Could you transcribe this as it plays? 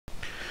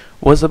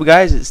What's up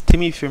guys, it's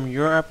Timmy from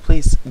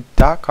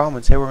YourAppPlace.com,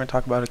 and today we're going to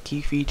talk about a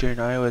key feature in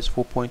iOS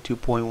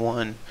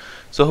 4.2.1.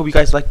 So I hope you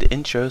guys like the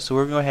intro. So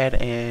we're going to go ahead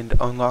and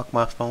unlock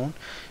my phone.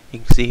 You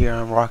can see here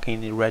I'm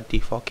rocking the red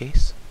default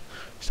case.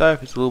 Sorry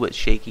if it's a little bit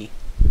shaky.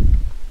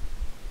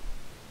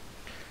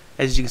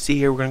 As you can see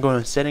here, we're going to go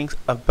into settings,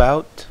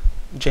 about,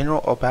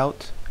 general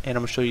about, and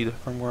I'm going to show you the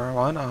firmware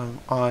I'm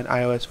on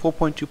iOS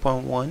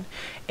 4.2.1.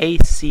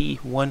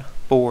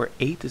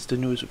 AC148 is the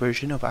newest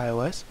version of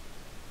iOS.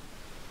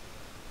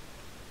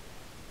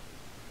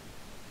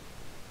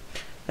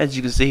 As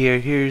you can see here,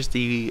 here's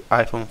the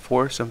iPhone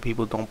 4. Some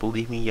people don't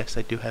believe me. Yes,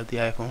 I do have the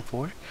iPhone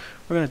 4.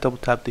 We're going to double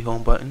tap the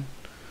home button,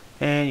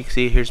 and you can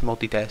see here's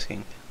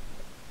multitasking.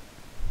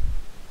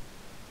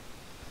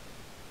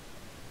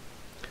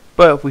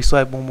 But if we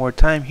swipe one more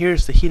time,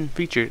 here's the hidden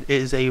feature. It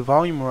is a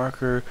volume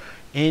marker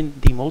in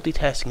the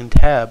multitasking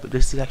tab.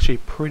 This is actually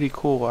pretty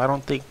cool. I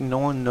don't think no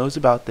one knows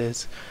about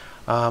this.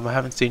 I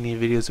haven't seen any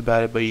videos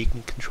about it, but you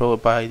can control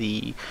it by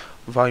the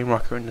volume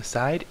marker on the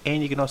side,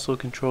 and you can also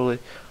control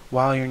it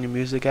while you're in your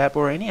music app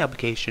or any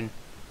application.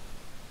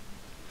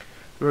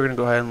 We're going to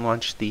go ahead and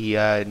launch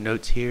the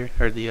notes here,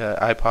 or the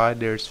iPod.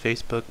 There's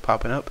Facebook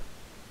popping up.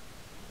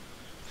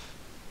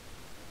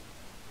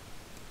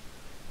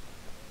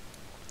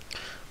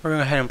 We're going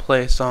to go ahead and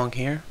play a song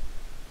here.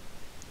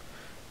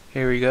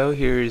 Here we go.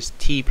 Here's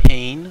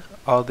T-Pain,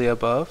 All the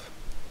Above.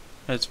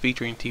 That's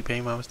featuring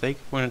T-Pain, my mistake.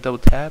 We're going to double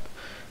tap,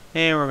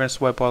 and we're going to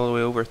swipe all the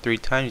way over 3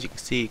 times. You can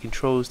see it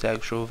controls the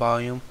actual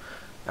volume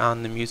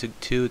on the music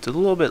too. It's a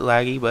little bit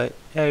laggy, but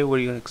hey, what are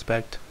you going to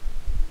expect?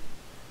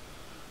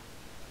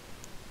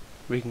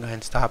 We can go ahead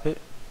and stop it,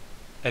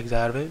 exit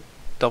out of it,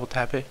 double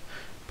tap it,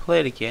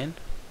 play it again,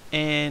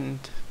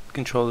 and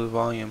control the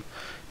volume.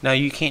 Now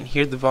you can't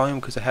hear the volume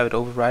because I have it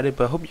overridden,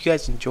 but I hope you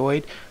guys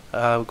enjoyed.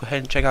 Go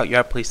ahead and check out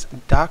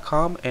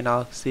YourAppPlace.com, and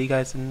I'll see you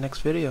guys in the next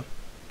video.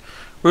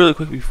 Really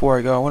quick before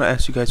I go, I want to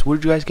ask you guys, what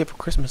did you guys get for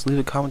Christmas? Leave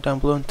a comment down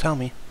below and tell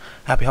me.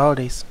 Happy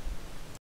holidays.